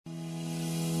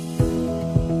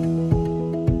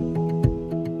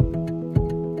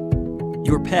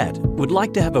Your pet would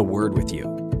like to have a word with you.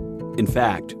 In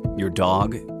fact, your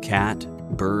dog, cat,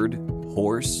 bird,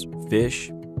 horse, fish,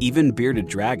 even bearded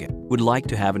dragon would like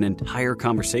to have an entire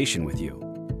conversation with you.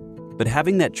 But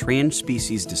having that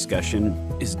trans-species discussion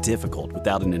is difficult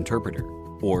without an interpreter,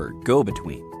 or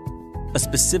go-between. A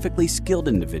specifically skilled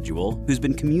individual who's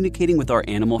been communicating with our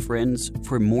animal friends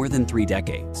for more than 3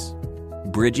 decades,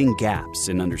 bridging gaps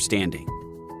in understanding,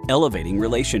 elevating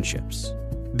relationships,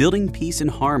 building peace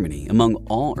and harmony among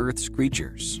all Earth's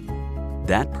creatures.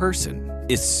 That person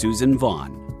is Susan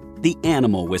Vaughn, the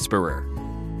Animal Whisperer.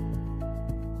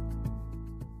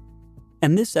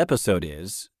 And this episode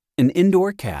is An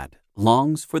Indoor Cat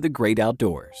Longs for the Great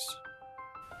Outdoors.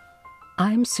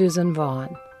 I'm Susan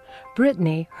Vaughn.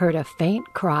 Brittney heard a faint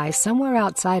cry somewhere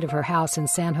outside of her house in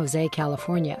San Jose,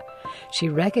 California. She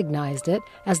recognized it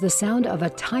as the sound of a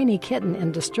tiny kitten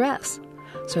in distress.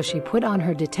 So she put on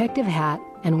her detective hat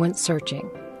and went searching.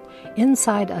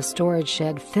 Inside a storage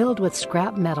shed filled with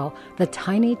scrap metal, the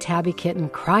tiny tabby kitten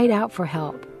cried out for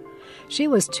help. She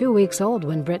was 2 weeks old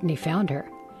when Brittney found her.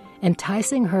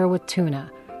 Enticing her with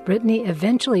tuna, Brittney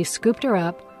eventually scooped her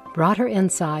up, brought her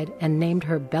inside, and named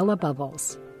her Bella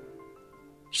Bubbles.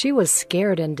 She was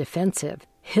scared and defensive,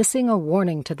 hissing a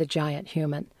warning to the giant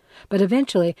human. But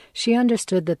eventually, she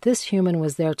understood that this human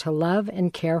was there to love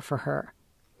and care for her.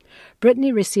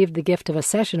 Brittney received the gift of a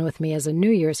session with me as a New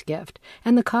Year's gift,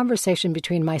 and the conversation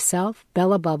between myself,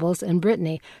 Bella Bubbles, and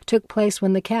Brittney took place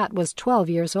when the cat was 12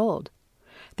 years old.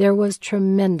 There was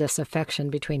tremendous affection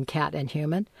between cat and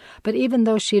human, but even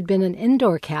though she had been an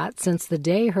indoor cat since the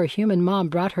day her human mom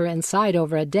brought her inside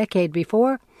over a decade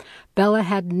before, Bella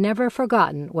had never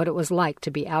forgotten what it was like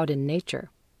to be out in nature.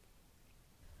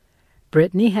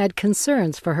 Brittney had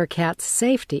concerns for her cat's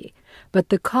safety, but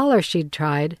the collar she'd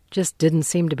tried just didn't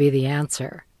seem to be the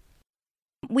answer.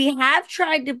 We have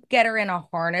tried to get her in a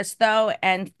harness, though,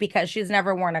 and because she's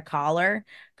never worn a collar,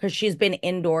 because she's been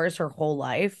indoors her whole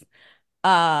life,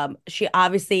 she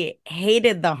obviously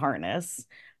hated the harness.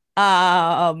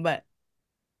 But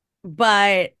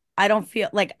I don't feel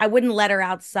like I wouldn't let her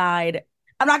outside.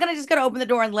 I'm not gonna open the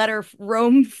door and let her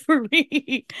roam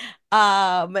free.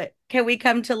 Can we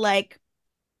come to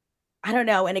I don't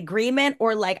know, an agreement,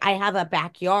 or I have a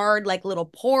backyard, little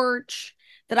porch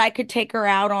that I could take her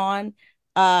out on.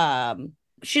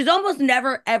 She's almost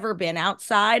never ever been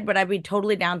outside, but I'd be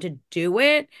totally down to do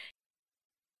it.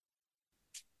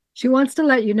 She wants to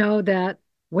let you know that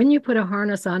when you put a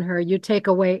harness on her, you take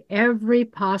away every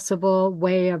possible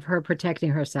way of her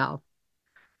protecting herself.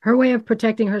 Her way of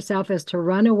protecting herself is to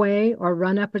run away or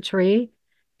run up a tree,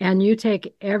 and you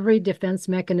take every defense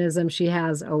mechanism she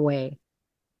has away.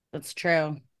 That's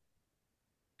true.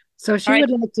 So she would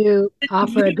like to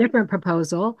offer a different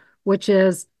proposal, which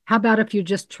is, how about if you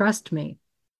just trust me?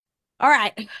 All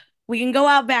right. We can go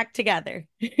out back together.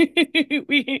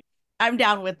 I'm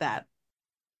down with that.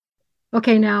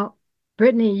 Okay, now,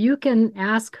 Brittney, you can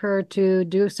ask her to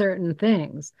do certain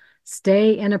things.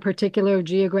 Stay in a particular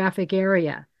geographic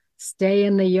area. Stay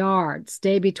in the yard.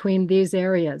 Stay between these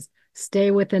areas.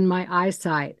 Stay within my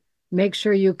eyesight. Make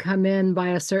sure you come in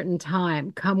by a certain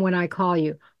time. Come when I call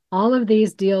you. All of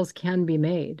these deals can be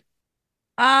made.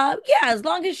 Yeah, as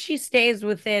long as she stays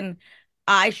within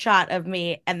eye shot of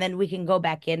me, and then we can go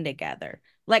back in together.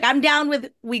 I'm down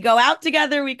with, we go out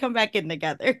together, we come back in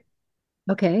together.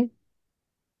 Okay.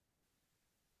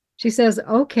 She says,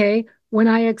 okay, when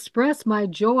I express my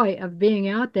joy of being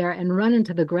out there and run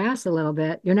into the grass a little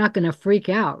bit, you're not going to freak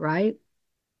out, right?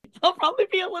 I'll probably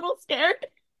be a little scared.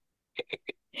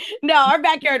 No, our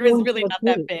backyard was really not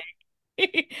that big.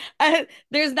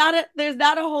 There's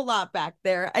not a whole lot back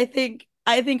there. I think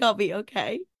I'll be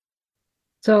okay.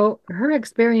 So her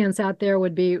experience out there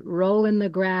would be roll in the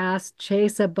grass,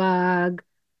 chase a bug,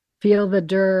 feel the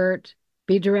dirt,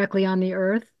 be directly on the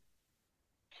earth.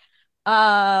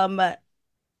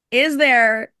 Is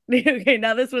there okay,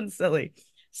 now this one's silly.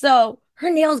 So her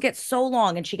nails get so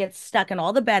long and she gets stuck in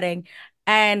all the bedding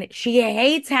and she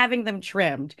hates having them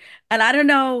trimmed. And I don't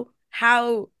know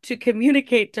how to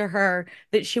communicate to her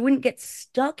that she wouldn't get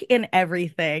stuck in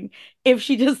everything if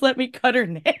she just let me cut her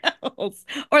nails.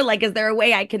 Or is there a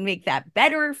way I can make that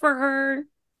better for her?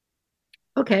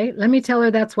 Okay, let me tell her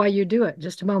that's why you do it.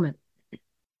 Just a moment.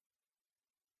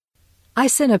 I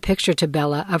sent a picture to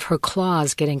Bella of her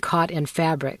claws getting caught in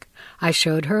fabric. I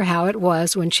showed her how it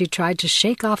was when she tried to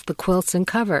shake off the quilts and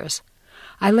covers.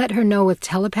 I let her know with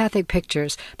telepathic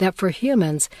pictures that for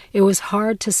humans, it was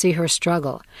hard to see her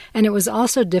struggle, and it was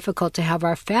also difficult to have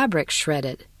our fabric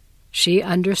shredded. She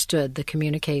understood the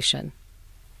communication.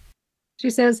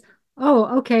 She says,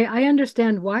 oh, okay, I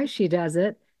understand why she does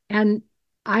it, and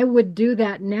I would do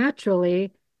that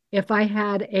naturally if I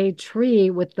had a tree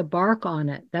with the bark on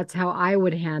it. That's how I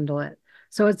would handle it.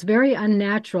 So it's very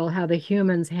unnatural how the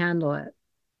humans handle it.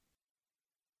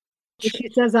 She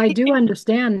says, I do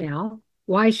understand now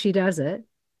why she does it,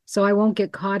 so I won't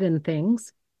get caught in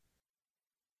things.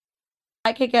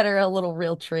 I could get her a little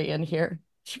real tree in here.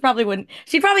 She probably wouldn't.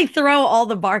 She'd probably throw all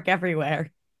the bark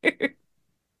everywhere.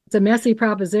 It's a messy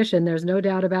proposition. There's no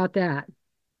doubt about that.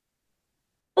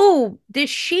 Oh, does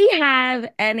she have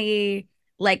any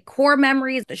like core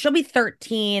memories? She'll be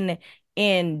 13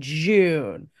 in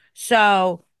June.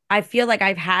 So I feel like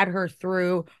I've had her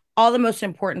through all the most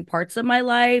important parts of my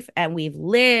life, and we've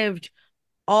lived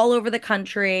all over the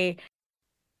country.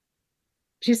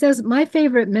 She says, my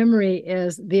favorite memory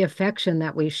is the affection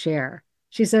that we share.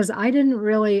 She says, I didn't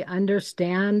really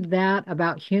understand that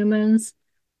about human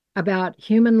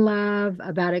love,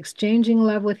 about exchanging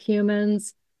love with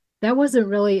humans. That wasn't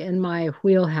really in my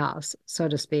wheelhouse, so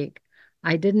to speak.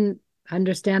 I didn't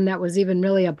understand that was even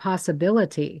really a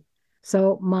possibility.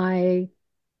 So my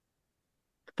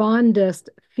fondest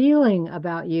feeling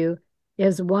about you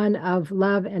is one of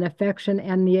love and affection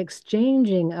and the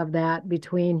exchanging of that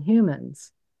between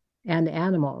humans and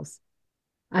animals,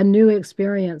 a new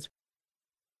experience.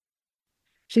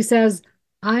 She says,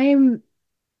 I'm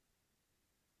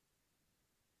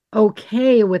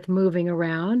okay with moving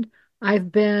around.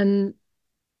 I've been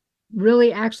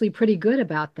really actually pretty good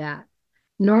about that.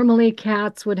 Normally,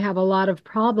 cats would have a lot of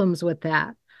problems with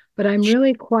that, but I'm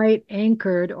really quite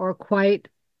anchored or quite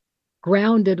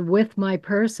grounded with my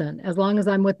person. As long as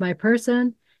I'm with my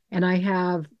person and I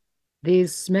have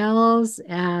these smells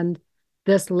and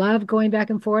this love going back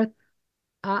and forth,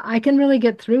 I can really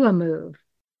get through a move.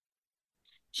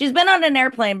 She's been on an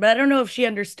airplane, but I don't know if she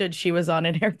understood she was on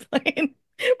an airplane.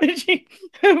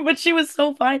 But she was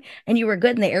so fine. And you were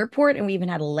good in the airport, and we even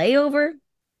had a layover.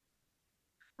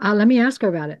 Let me ask her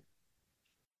about it.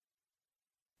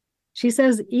 She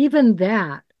says, even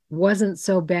that wasn't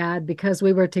so bad because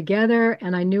we were together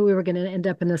and I knew we were going to end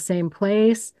up in the same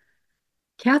place.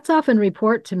 Cats often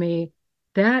report to me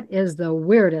that is the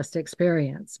weirdest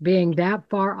experience, being that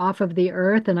far off of the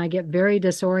earth, and I get very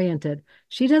disoriented.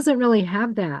 She doesn't really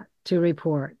have that to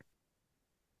report.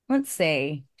 Let's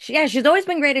see. She's always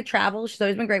been great at travel. She's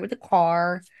always been great with the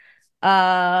car.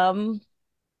 Um,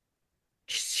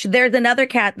 there's another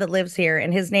cat that lives here,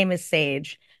 and his name is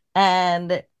Sage.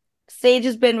 And Sage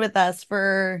has been with us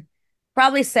for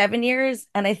probably 7 years,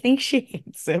 and I think she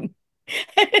hates him.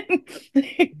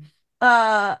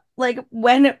 Like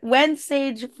when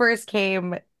Sage first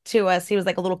came to us, he was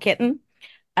like a little kitten,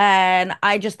 and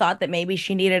I just thought that maybe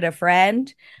she needed a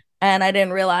friend, and I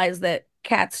didn't realize that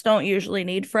cats don't usually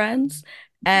need friends.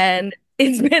 And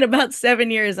it's been about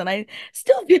 7 years, and I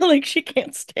still feel like she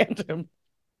can't stand him.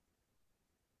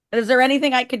 Is there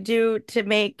anything I could do to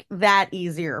make that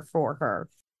easier for her?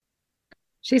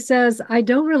 She says, I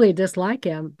don't really dislike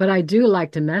him, but I do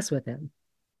like to mess with him.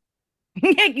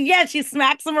 Yeah, she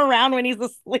smacks him around when he's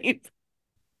asleep.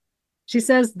 She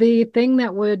says, the thing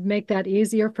that would make that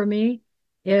easier for me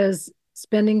is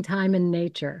spending time in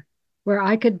nature, where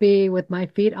I could be with my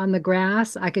feet on the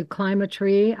grass, I could climb a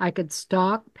tree, I could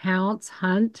stalk, pounce,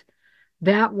 hunt.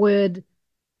 That would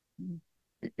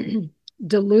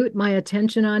dilute my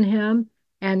attention on him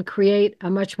and create a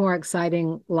much more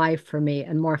exciting life for me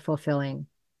and more fulfilling.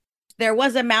 There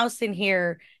was a mouse in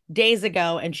here days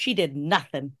ago, and she did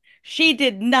nothing. She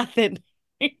did nothing.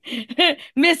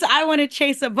 Miss, I want to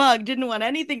chase a bug, didn't want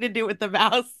anything to do with the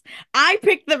mouse. I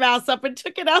picked the mouse up and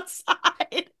took it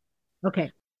outside.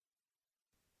 Okay.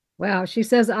 Wow. She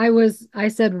says, I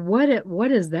said,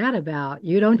 what is that about?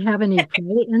 You don't have any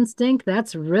prey instinct?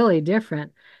 That's really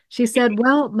different. She said,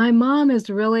 well, my mom is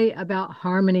really about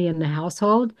harmony in the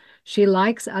household. She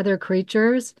likes other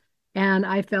creatures. And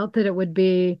I felt that it would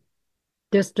be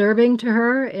disturbing to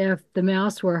her if the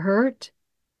mouse were hurt.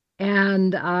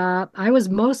 And I was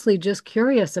mostly just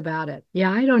curious about it.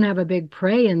 Yeah, I don't have a big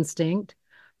prey instinct,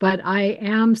 but I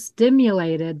am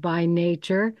stimulated by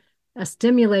nature,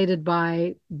 stimulated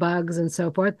by bugs and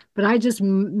so forth. But I just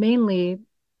mainly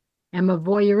am a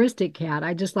voyeuristic cat.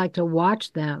 I just like to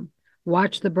watch them,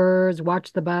 watch the birds,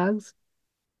 watch the bugs.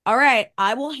 All right,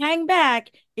 I will hang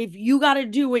back if you got to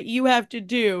do what you have to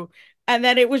do. And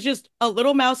then it was just a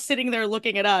little mouse sitting there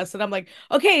looking at us. And I'm like,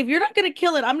 okay, if you're not going to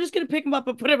kill it, I'm just going to pick him up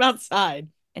and put him outside.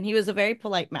 And he was a very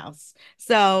polite mouse.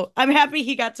 So I'm happy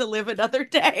he got to live another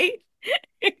day.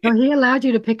 So he allowed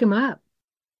you to pick him up.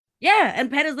 Yeah, and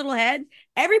pet his little head.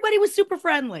 Everybody was super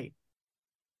friendly.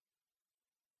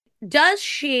 Does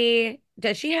she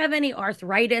have any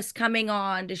arthritis coming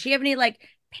on? Does she have any like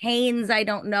pains I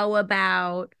don't know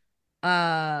about?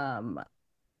 Um,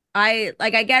 I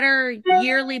get her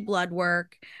yearly blood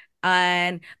work,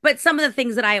 and but some of the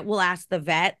things that I will ask the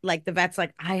vet, like the vet's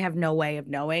like, I have no way of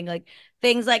knowing. Like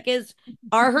things like is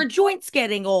are her joints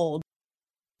getting old?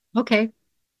 Okay.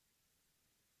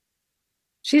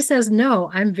 She says, no,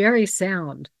 I'm very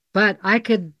sound, but I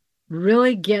could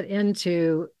really get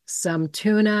into some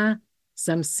tuna,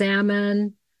 some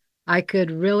salmon. I could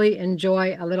really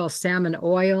enjoy a little salmon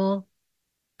oil.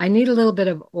 I need a little bit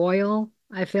of oil,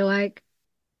 I feel like.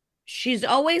 She's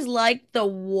always liked the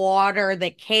water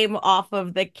that came off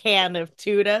of the can of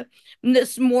tuna.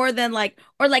 This more than like,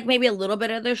 or like maybe a little bit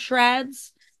of the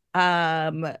shreds.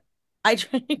 Um, I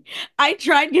tried, I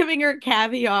tried giving her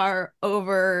caviar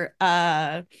over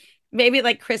maybe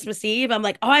like Christmas Eve. I'm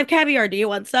like, oh, I have caviar. Do you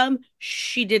want some?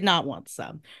 She did not want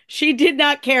some. She did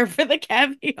not care for the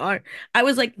caviar. I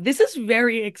was like, this is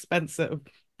very expensive,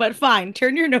 but fine,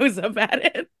 turn your nose up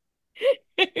at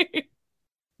it.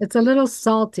 It's a little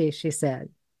salty, she said,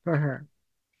 for her.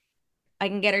 I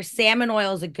can get her salmon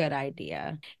oil is a good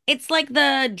idea. It's like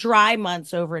the dry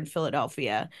months over in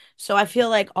Philadelphia. So I feel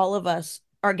like all of us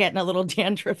are getting a little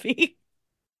dandruffy.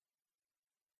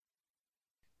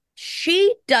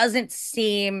 She doesn't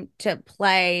seem to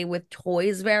play with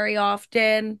toys very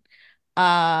often.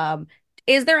 Um,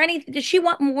 is there anything, does she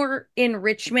want more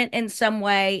enrichment in some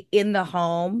way in the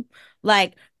home?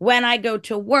 Like when I go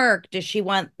to work, does she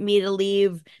want me to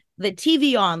leave the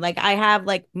TV on? Like I have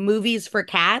like movies for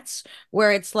cats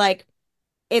where it's like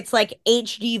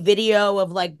HD video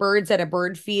of like birds at a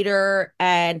bird feeder.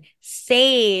 And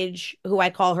Sage, who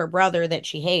I call her brother that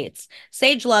she hates,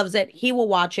 Sage loves it. He will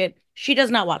watch it. She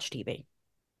does not watch TV.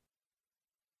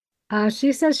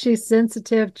 She says she's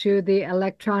sensitive to the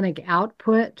electronic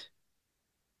output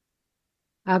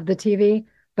of the TV,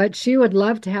 but she would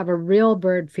love to have a real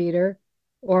bird feeder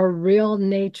or real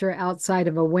nature outside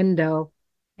of a window.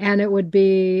 And it would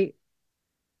be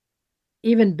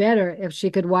even better if she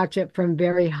could watch it from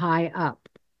very high up.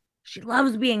 She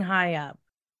loves being high up.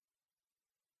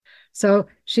 So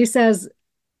she says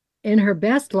in her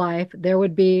best life, there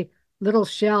would be little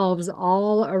shelves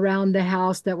all around the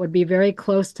house that would be very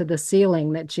close to the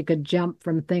ceiling that she could jump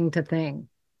from thing to thing.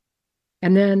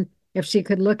 And then if she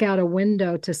could look out a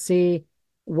window to see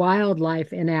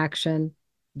wildlife in action,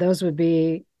 those would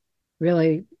be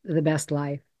really the best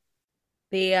life.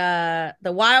 The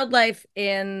wildlife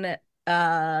in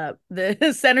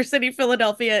the Center City,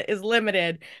 Philadelphia is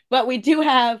limited, but we do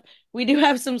have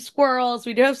some squirrels,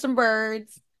 we do have some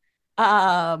birds.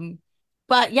 Um,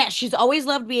 but yeah, she's always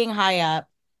loved being high up.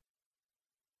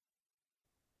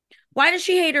 Why does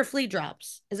she hate her flea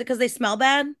drops? Is it because they smell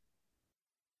bad?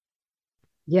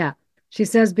 Yeah. She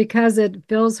says because it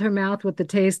fills her mouth with the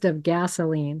taste of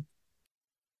gasoline.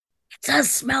 It does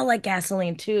smell like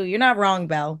gasoline too. You're not wrong,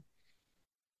 Belle.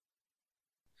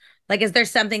 Like, is there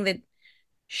something that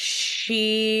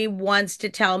she wants to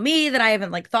tell me that I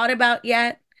haven't like thought about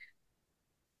yet?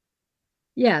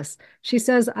 Yes. She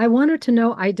says, I want her to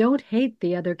know I don't hate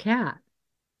the other cat.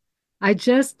 I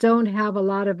just don't have a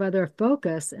lot of other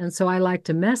focus, and so I like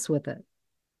to mess with it.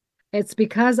 It's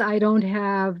because I don't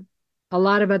have a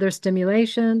lot of other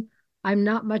stimulation. I'm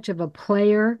not much of a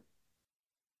player,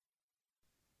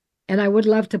 and I would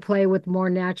love to play with more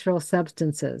natural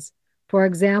substances. For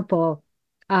example,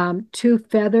 two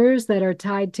feathers that are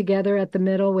tied together at the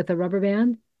middle with a rubber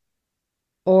band,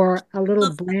 or a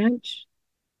little branch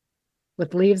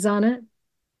with leaves on it,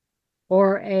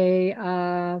 or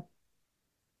a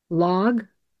log.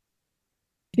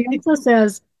 She also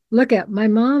says, look at my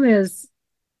mom is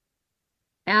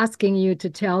asking you to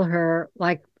tell her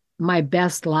like my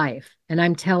best life, and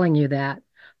I'm telling you that.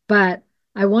 But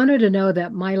I want her to know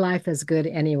that my life is good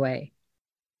anyway.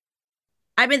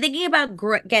 I've been thinking about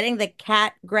getting the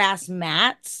cat grass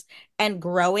mats and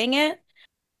growing it.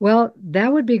 Well,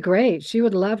 that would be great. She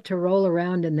would love to roll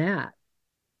around in that.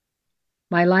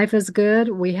 My life is good.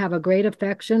 We have a great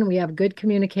affection. We have good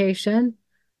communication.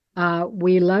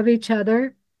 We love each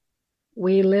other.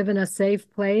 We live in a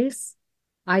safe place.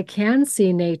 I can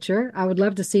see nature. I would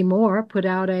love to see more. Put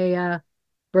out a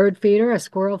bird feeder, a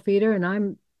squirrel feeder, and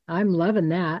I'm loving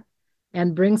that.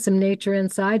 And bring some nature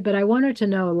inside. But I want her to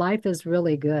know life is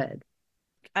really good.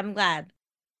 I'm glad.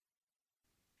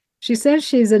 She says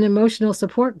she's an emotional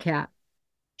support cat.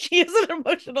 She is an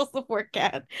emotional support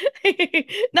cat.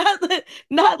 not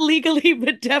not legally,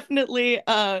 but definitely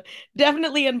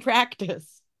in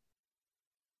practice.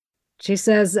 She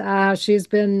says she's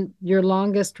been your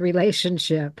longest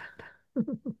relationship.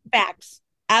 Facts.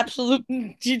 Absolute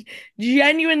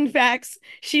genuine facts.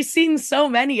 She's seen so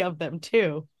many of them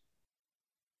too.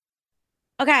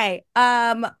 Okay.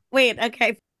 Wait,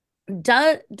 okay.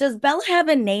 Does Bella have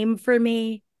a name for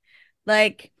me?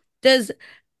 Like, does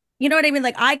you know what I mean?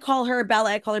 Like, I call her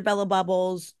Bella, I call her Bella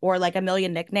Bubbles, or like a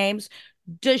million nicknames.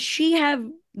 Does she have,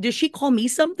 does she call me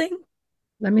something?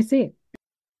 Let me see.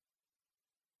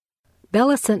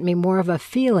 Bella sent me more of a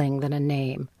feeling than a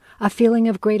name, a feeling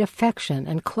of great affection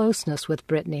and closeness with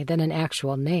Brittney than an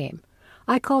actual name.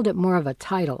 I called it more of a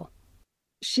title.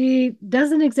 She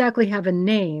doesn't exactly have a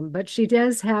name, but she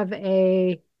does have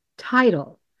a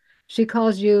title. She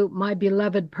calls you my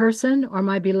beloved person or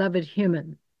my beloved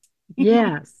human.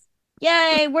 Yes.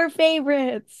 Yay, we're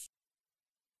favorites.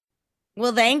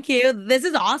 Well, thank you. This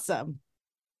is awesome.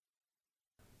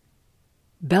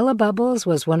 Bella Bubbles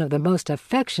was one of the most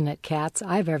affectionate cats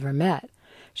I've ever met.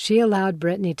 She allowed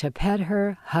Brittney to pet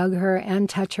her, hug her, and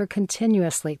touch her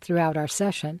continuously throughout our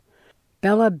session.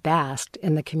 Bella basked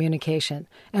in the communication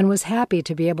and was happy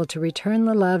to be able to return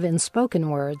the love in spoken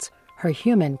words her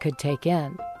human could take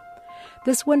in.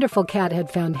 This wonderful cat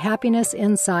had found happiness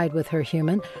inside with her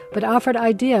human, but offered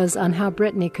ideas on how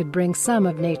Brittney could bring some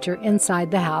of nature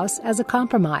inside the house as a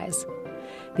compromise.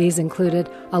 These included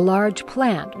a large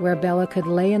plant where Bella could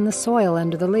lay in the soil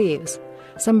under the leaves,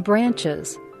 some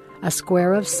branches, a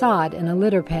square of sod in a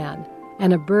litter pan,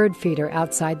 and a bird feeder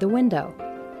outside the window.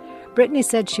 Brittney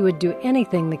said she would do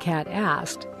anything the cat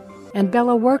asked, and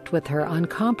Bella worked with her on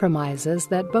compromises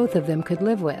that both of them could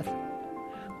live with.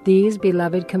 These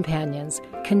beloved companions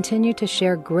continue to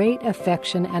share great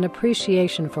affection and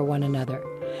appreciation for one another,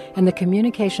 and the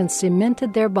communication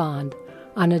cemented their bond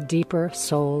on a deeper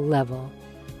soul level.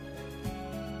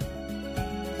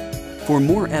 For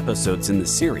more episodes in the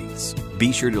series,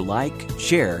 be sure to like,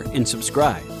 share, and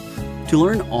subscribe. To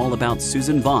learn all about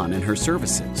Susan Vaughn and her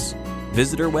services,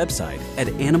 visit her website at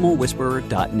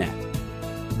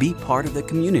animalwhisperer.net. Be part of the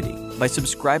community by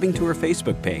subscribing to her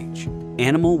Facebook page,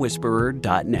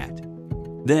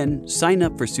 animalwhisperer.net. Then sign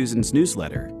up for Susan's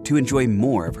newsletter to enjoy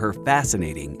more of her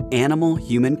fascinating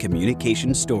animal-human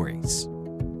communication stories.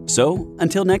 So,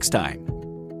 until next time,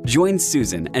 join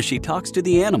Susan as she talks to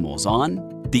the animals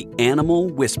on The Animal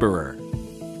Whisperer.